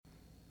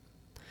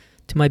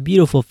to my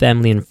beautiful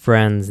family and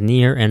friends,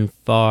 near and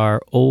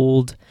far,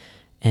 old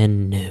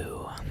and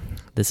new.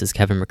 This is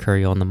Kevin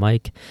McCurry on the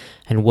mic,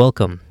 and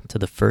welcome to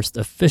the first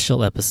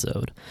official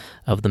episode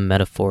of the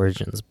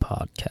Metaphorigins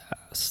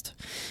podcast.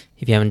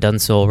 If you haven't done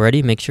so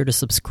already, make sure to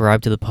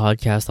subscribe to the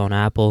podcast on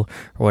Apple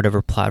or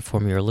whatever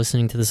platform you're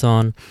listening to this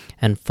on,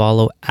 and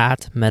follow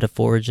at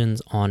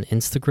Metaphorigins on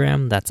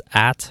Instagram. That's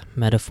at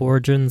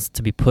Metaphorigins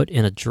to be put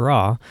in a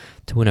draw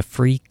to win a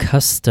free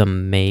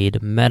custom-made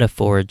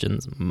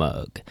Metaphorigins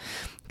mug.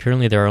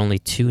 Currently, there are only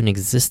 2 in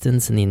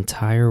existence in the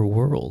entire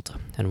world,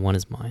 and one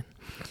is mine.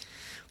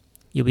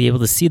 You'll be able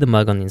to see the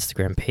mug on the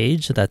Instagram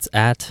page. That's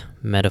at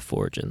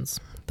Metaphorigins.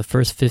 The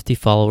first 50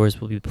 followers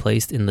will be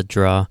placed in the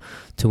draw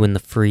to win the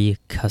free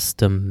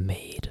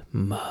custom-made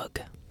mug.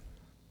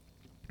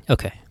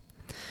 Okay,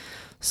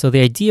 so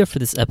the idea for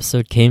this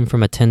episode came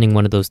from attending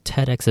one of those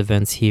TEDx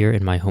events here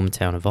in my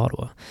hometown of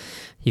Ottawa.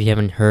 If you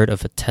haven't heard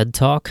of a TED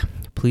Talk,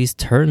 please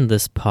turn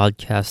this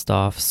podcast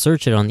off,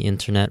 search it on the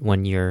internet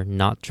when you're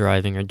not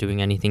driving or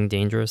doing anything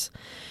dangerous,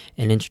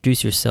 and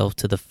introduce yourself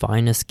to the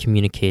finest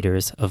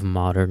communicators of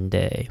modern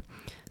day,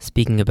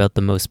 speaking about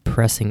the most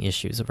pressing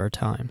issues of our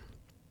time.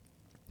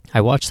 I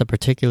watched a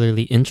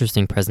particularly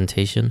interesting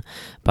presentation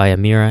by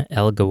Amira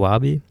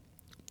El-Gawabi,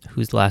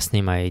 whose last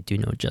name I do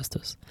know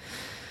justice.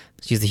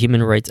 She's a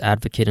human rights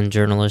advocate and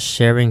journalist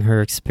sharing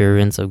her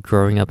experience of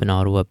growing up in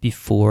Ottawa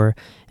before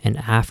and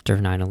after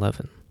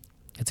 9/11.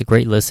 It's a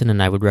great listen,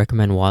 and I would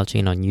recommend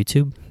watching it on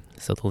YouTube,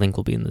 so the link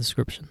will be in the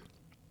description.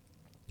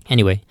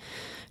 Anyway,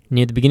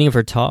 near the beginning of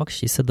her talk,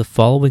 she said the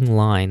following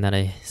line that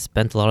I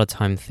spent a lot of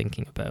time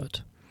thinking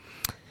about.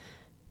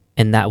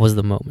 And that was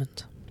the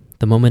moment.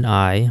 The moment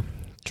I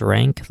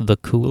drank the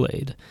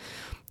Kool-Aid.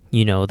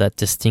 You know, that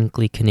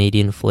distinctly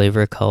Canadian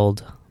flavor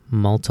called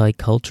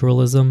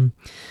multiculturalism.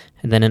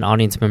 And then an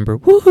audience member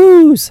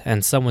woohoos,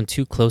 and someone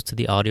too close to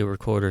the audio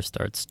recorder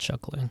starts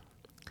chuckling.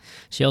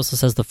 She also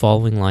says the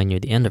following line near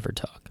the end of her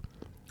talk.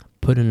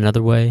 Put in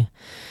another way,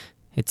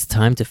 it's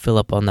time to fill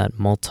up on that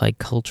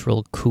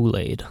multicultural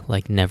Kool-Aid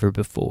like never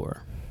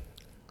before.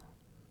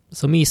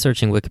 So me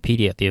searching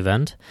Wikipedia at the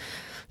event,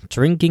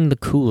 drinking the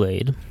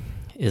Kool-Aid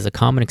is a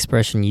common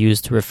expression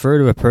used to refer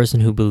to a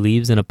person who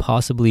believes in a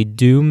possibly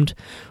doomed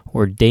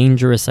or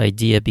dangerous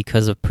idea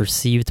because of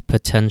perceived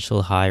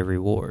potential high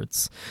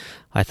rewards.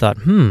 I thought,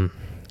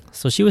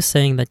 so she was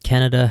saying that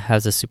Canada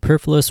has a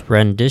superfluous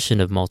rendition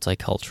of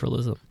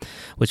multiculturalism,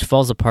 which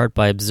falls apart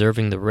by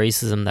observing the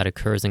racism that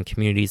occurs in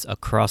communities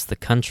across the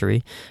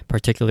country,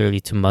 particularly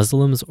to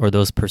Muslims or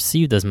those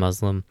perceived as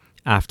Muslim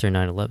after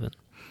 9/11.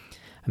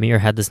 Amir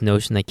had this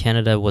notion that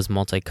Canada was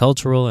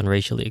multicultural and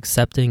racially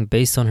accepting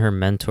based on her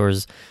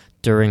mentors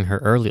during her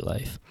early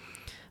life.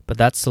 But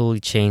that slowly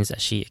changed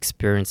as she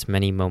experienced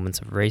many moments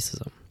of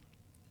racism.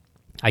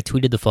 I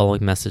tweeted the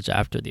following message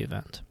after the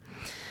event.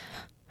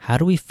 How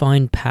do we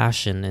find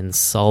passion in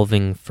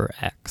solving for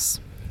X?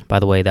 By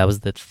the way, that was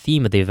the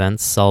theme of the event,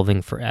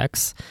 solving for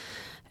X.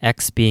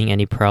 X being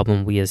any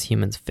problem we as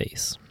humans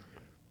face.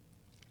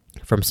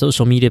 From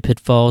social media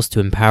pitfalls to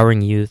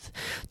empowering youth,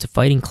 to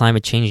fighting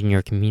climate change in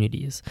your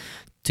communities,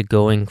 to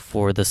going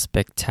for the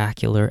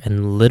spectacular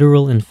and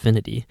literal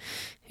infinity,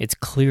 it's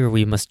clear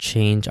we must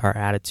change our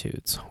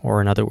attitudes,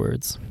 or in other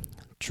words,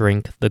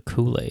 drink the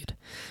Kool-Aid.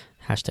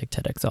 Hashtag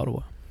TEDx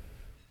Ottawa.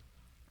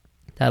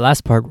 That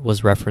last part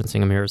was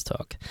referencing Amira's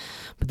talk,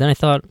 but then I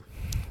thought,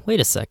 wait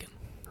a second.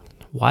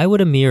 Why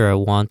would Amira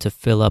want to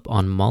fill up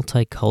on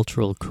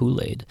multicultural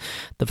Kool-Aid,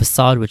 the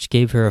facade which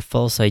gave her a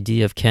false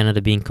idea of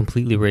Canada being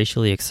completely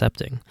racially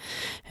accepting?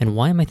 And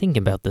why am I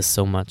thinking about this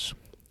so much?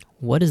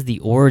 What is the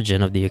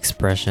origin of the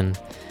expression,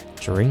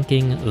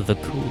 drinking the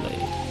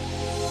Kool-Aid?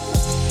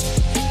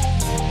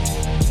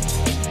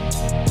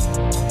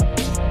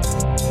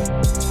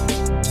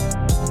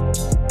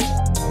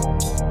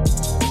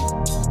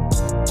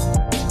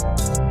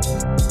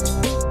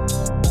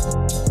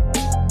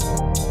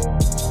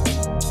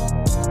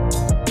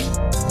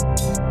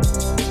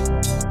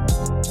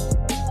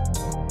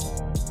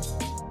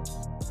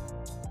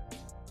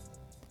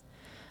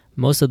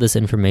 Most of this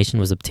information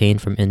was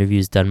obtained from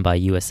interviews done by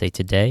USA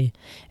Today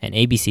and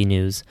ABC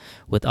News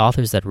with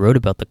authors that wrote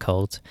about the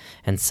cult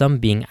and some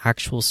being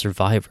actual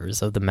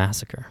survivors of the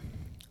massacre.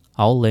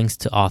 All links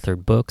to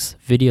authored books,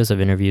 videos of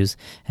interviews,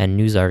 and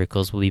news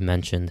articles will be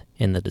mentioned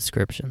in the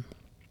description.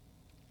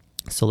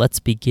 So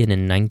let's begin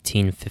in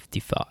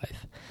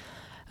 1955.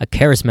 A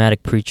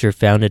charismatic preacher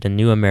founded a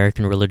new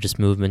American religious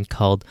movement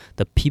called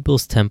the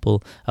People's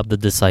Temple of the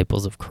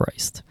Disciples of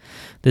Christ.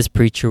 This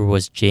preacher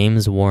was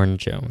James Warren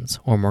Jones,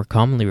 or more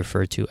commonly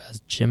referred to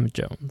as Jim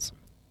Jones.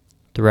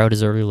 Throughout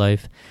his early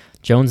life,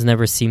 Jones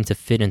never seemed to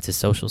fit into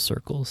social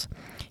circles.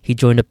 He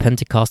joined a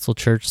Pentecostal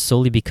church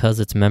solely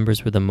because its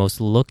members were the most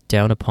looked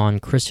down upon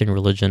Christian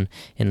religion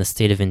in the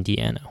state of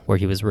Indiana, where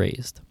he was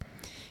raised.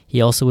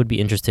 He also would be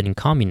interested in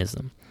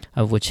communism,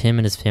 of which him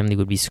and his family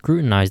would be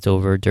scrutinized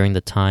over during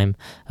the time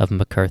of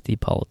McCarthy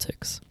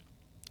politics.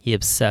 He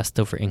obsessed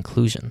over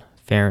inclusion,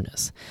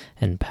 fairness,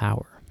 and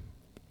power.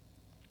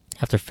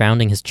 After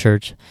founding his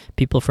church,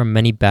 people from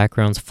many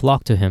backgrounds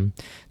flocked to him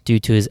due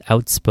to his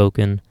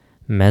outspoken,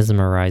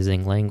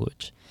 mesmerizing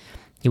language.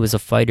 He was a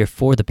fighter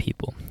for the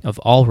people of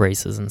all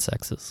races and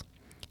sexes.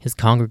 His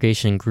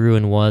congregation grew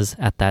and was,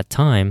 at that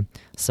time,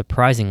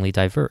 surprisingly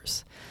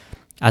diverse.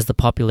 As the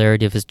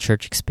popularity of his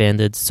church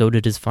expanded, so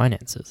did his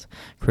finances,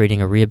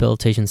 creating a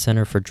rehabilitation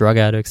center for drug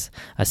addicts,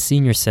 a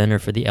senior center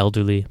for the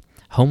elderly,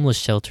 homeless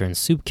shelter and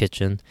soup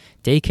kitchen,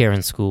 daycare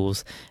and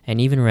schools, and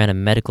even ran a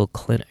medical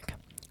clinic.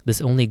 This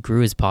only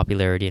grew his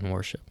popularity in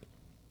worship.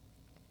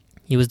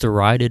 He was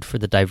derided for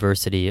the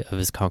diversity of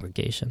his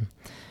congregation.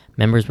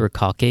 Members were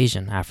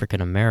Caucasian, African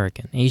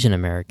American, Asian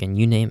American,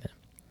 you name it.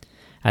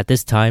 At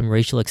this time,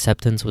 racial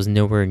acceptance was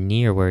nowhere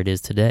near where it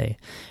is today,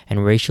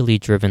 and racially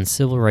driven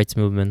civil rights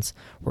movements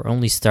were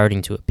only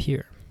starting to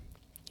appear.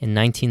 In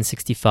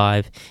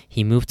 1965,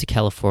 he moved to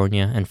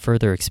California and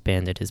further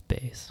expanded his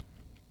base.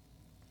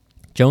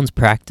 Jones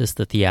practiced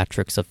the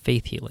theatrics of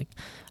faith healing,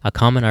 a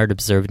common art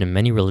observed in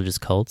many religious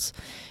cults,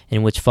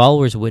 in which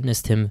followers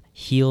witnessed him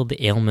heal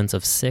the ailments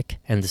of sick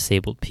and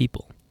disabled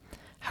people.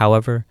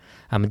 However,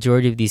 a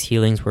majority of these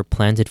healings were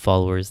planted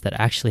followers that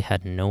actually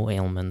had no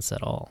ailments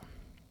at all.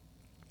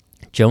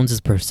 Jones's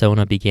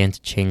persona began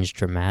to change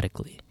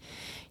dramatically.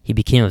 He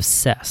became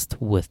obsessed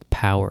with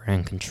power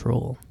and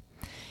control.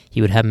 He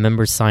would have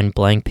members sign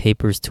blank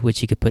papers to which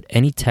he could put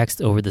any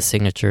text over the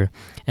signature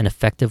and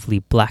effectively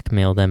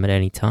blackmail them at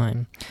any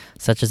time,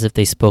 such as if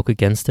they spoke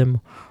against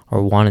him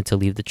or wanted to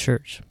leave the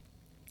church.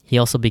 He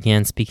also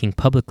began speaking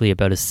publicly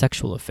about his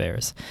sexual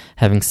affairs,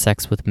 having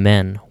sex with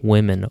men,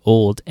 women,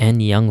 old,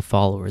 and young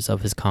followers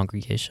of his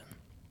congregation.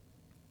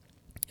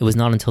 It was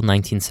not until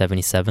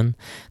 1977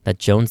 that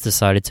Jones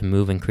decided to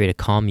move and create a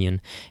commune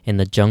in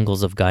the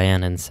jungles of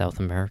Guyana in South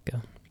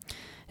America.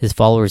 His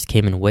followers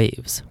came in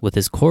waves, with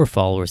his core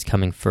followers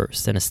coming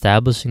first and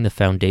establishing the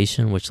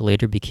foundation which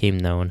later became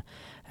known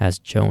as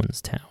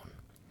Jonestown.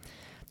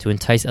 To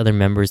entice other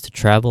members to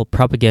travel,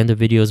 propaganda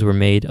videos were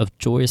made of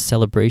joyous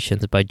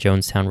celebrations by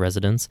Jonestown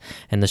residents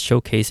and the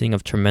showcasing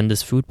of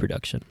tremendous food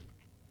production.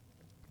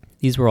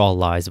 These were all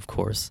lies, of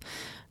course,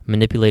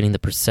 manipulating the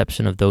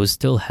perception of those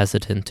still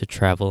hesitant to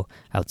travel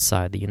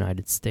outside the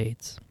United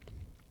States.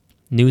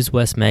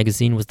 Newswest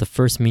magazine was the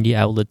first media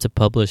outlet to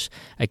publish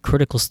a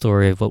critical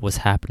story of what was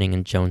happening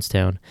in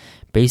Jonestown,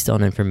 based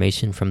on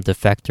information from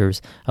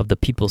defectors of the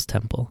People's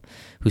Temple,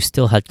 who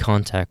still had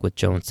contact with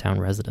Jonestown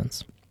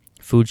residents.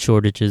 Food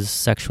shortages,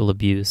 sexual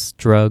abuse,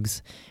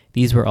 drugs,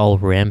 these were all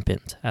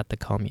rampant at the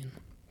commune.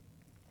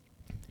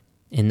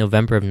 In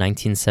November of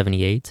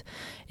 1978,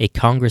 a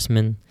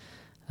congressman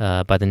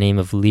by the name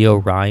of Leo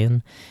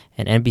Ryan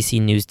and NBC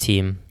News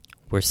team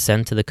were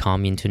sent to the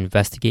commune to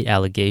investigate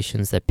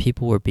allegations that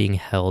people were being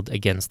held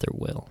against their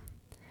will.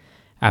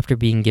 After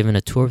being given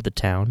a tour of the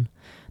town,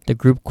 the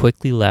group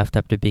quickly left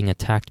after being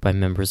attacked by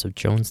members of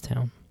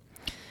Jonestown.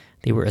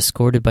 They were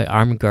escorted by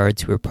armed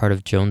guards who were part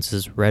of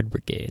Jones's Red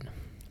Brigade.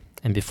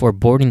 And before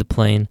boarding the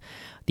plane,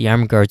 the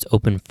armed guards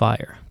opened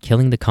fire,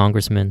 killing the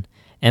congressman,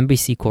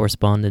 NBC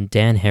correspondent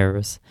Dan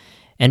Harris,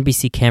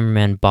 NBC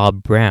cameraman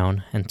Bob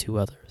Brown, and 2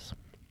 others.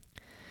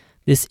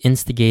 This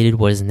instigated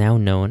what is now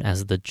known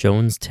as the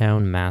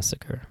Jonestown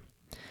Massacre.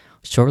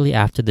 Shortly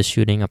after the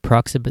shooting,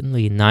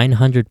 approximately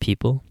 900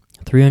 people,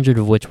 300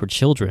 of which were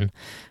children,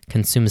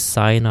 consumed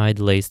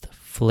cyanide-laced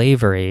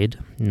Flavor Aid,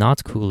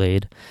 not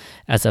Kool-Aid,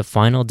 as a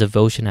final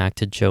devotion act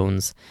to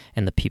Jones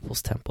and the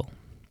People's Temple.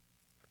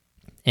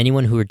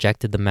 Anyone who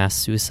rejected the mass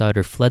suicide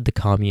or fled the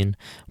commune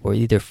were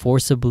either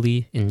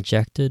forcibly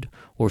injected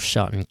or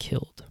shot and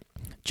killed.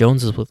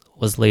 Jones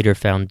was later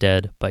found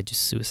dead by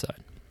suicide.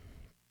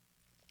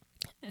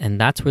 And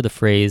that's where the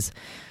phrase,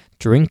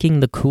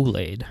 drinking the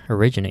Kool-Aid,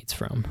 originates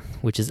from,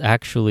 which is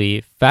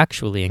actually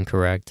factually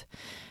incorrect,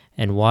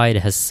 and why it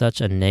has such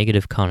a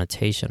negative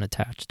connotation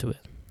attached to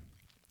it.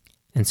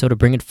 And so to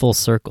bring it full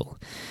circle,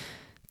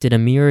 did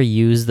Amira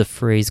use the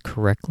phrase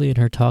correctly in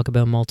her talk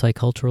about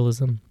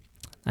multiculturalism?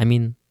 I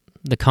mean,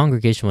 the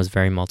congregation was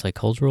very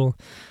multicultural,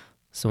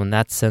 so in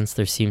that sense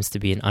there seems to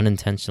be an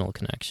unintentional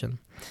connection.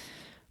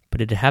 But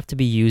did it have to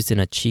be used in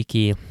a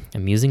cheeky,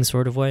 amusing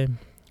sort of way?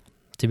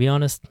 To be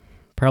honest,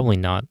 probably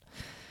not.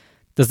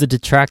 Does it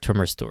detract from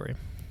her story?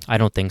 I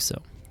don't think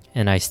so,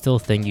 and I still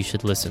think you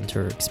should listen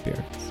to her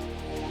experience.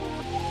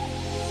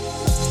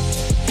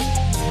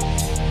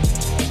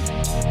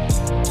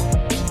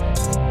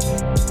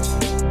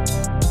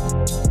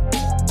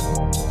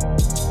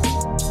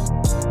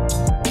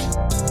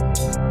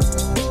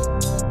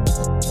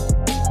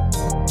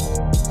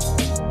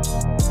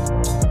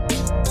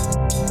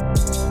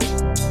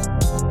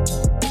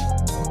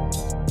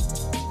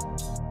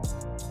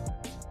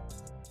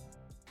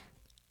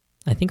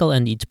 I think I'll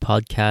end each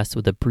podcast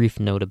with a brief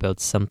note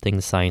about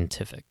something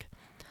scientific.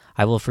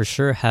 I will for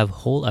sure have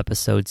whole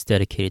episodes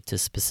dedicated to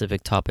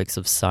specific topics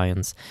of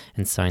science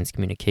and science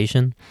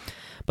communication,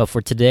 but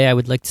for today I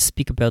would like to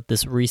speak about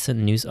this recent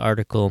news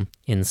article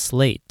in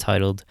Slate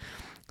titled,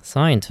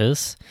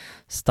 "Scientists,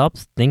 Stop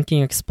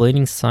Thinking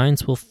Explaining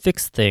Science Will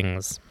Fix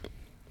Things."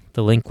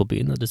 The link will be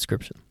in the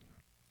description.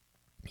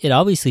 It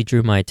obviously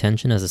drew my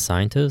attention as a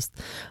scientist,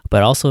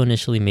 but also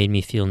initially made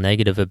me feel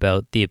negative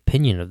about the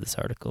opinion of this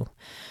article.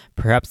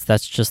 Perhaps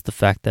that's just the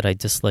fact that I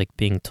dislike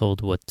being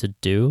told what to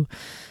do,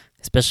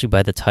 especially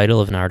by the title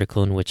of an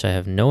article in which I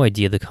have no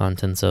idea the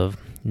contents of,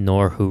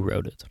 nor who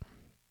wrote it.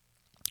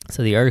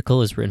 So the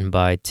article is written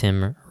by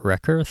Tim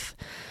Reckerth,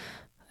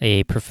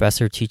 a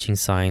professor teaching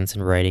science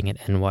and writing at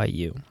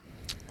NYU.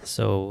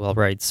 So, all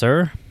right,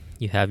 sir,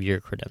 you have your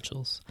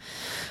credentials.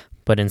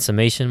 But in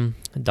summation,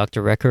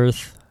 Dr.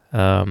 Reckerth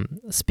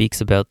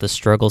speaks about the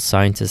struggle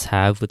scientists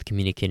have with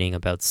communicating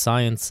about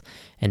science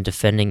and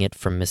defending it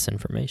from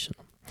misinformation.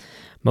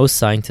 Most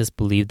scientists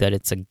believe that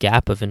it's a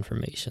gap of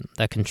information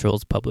that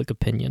controls public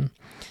opinion,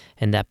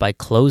 and that by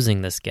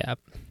closing this gap,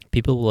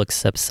 people will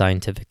accept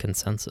scientific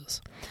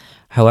consensus.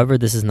 However,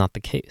 this is not the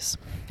case.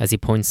 As he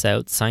points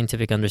out,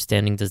 scientific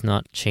understanding does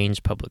not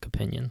change public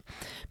opinion.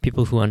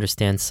 People who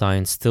understand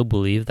science still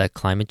believe that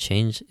climate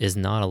change is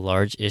not a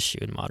large issue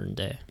in modern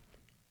day.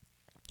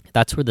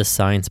 That's where the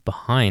science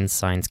behind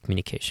science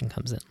communication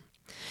comes in.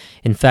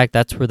 In fact,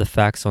 that's where the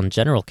facts on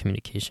general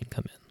communication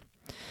come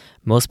in.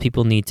 Most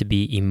people need to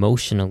be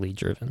emotionally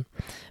driven.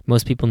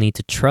 Most people need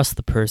to trust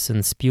the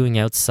person spewing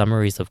out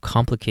summaries of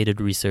complicated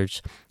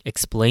research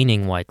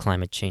explaining why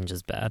climate change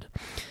is bad.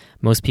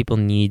 Most people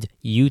need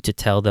you to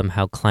tell them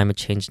how climate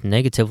change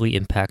negatively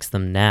impacts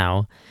them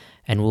now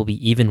and will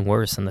be even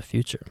worse in the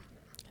future.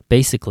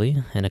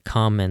 Basically, in a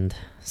calm and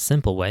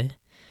simple way,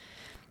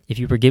 if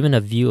you were given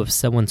a view of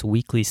someone's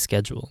weekly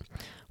schedule,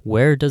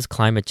 where does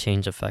climate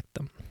change affect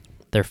them?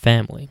 Their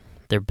family,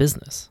 their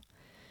business.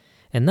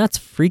 And that's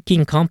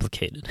freaking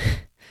complicated.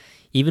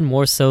 Even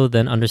more so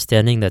than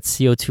understanding that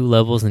CO2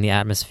 levels in the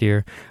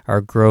atmosphere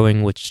are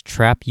growing, which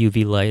trap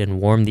UV light and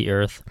warm the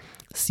earth.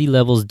 Sea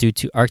levels due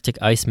to Arctic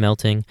ice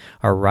melting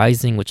are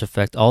rising, which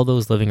affect all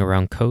those living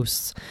around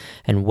coasts,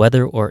 and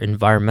weather or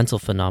environmental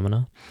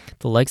phenomena,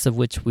 the likes of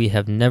which we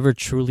have never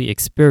truly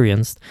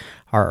experienced,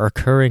 are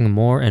occurring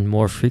more and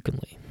more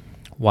frequently.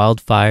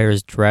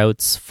 Wildfires,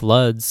 droughts,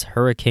 floods,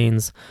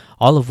 hurricanes,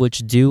 all of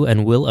which do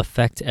and will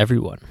affect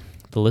everyone.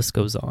 The list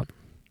goes on.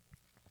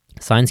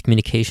 Science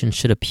communication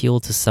should appeal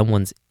to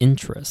someone's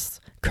interests,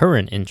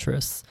 current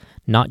interests,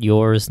 not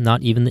yours,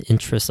 not even the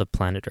interests of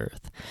planet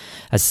Earth.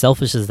 As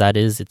selfish as that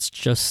is, it's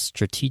just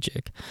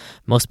strategic.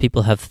 Most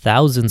people have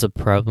thousands of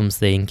problems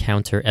they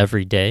encounter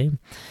every day,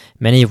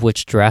 many of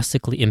which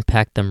drastically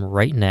impact them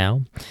right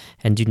now,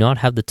 and do not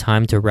have the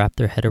time to wrap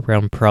their head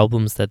around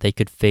problems that they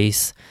could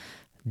face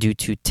due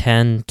to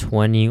 10,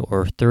 20,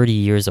 or 30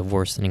 years of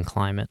worsening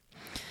climate.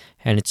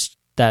 And it's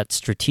that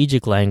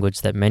strategic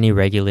language that many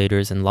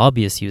regulators and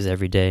lobbyists use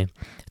every day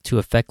to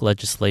affect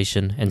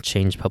legislation and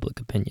change public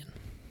opinion.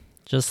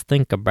 Just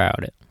think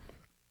about it.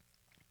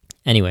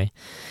 Anyway,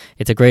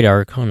 it's a great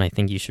article, and I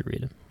think you should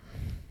read it.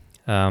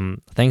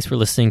 Thanks for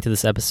listening to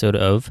this episode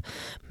of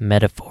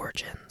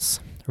Metaphorigins.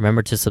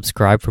 Remember to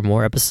subscribe for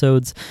more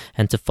episodes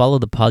and to follow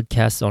the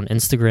podcast on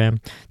Instagram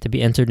to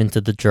be entered into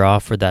the draw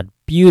for that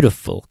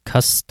beautiful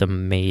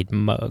custom-made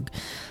mug.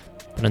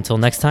 But until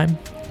next time,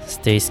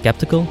 stay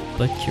skeptical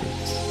but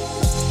curious.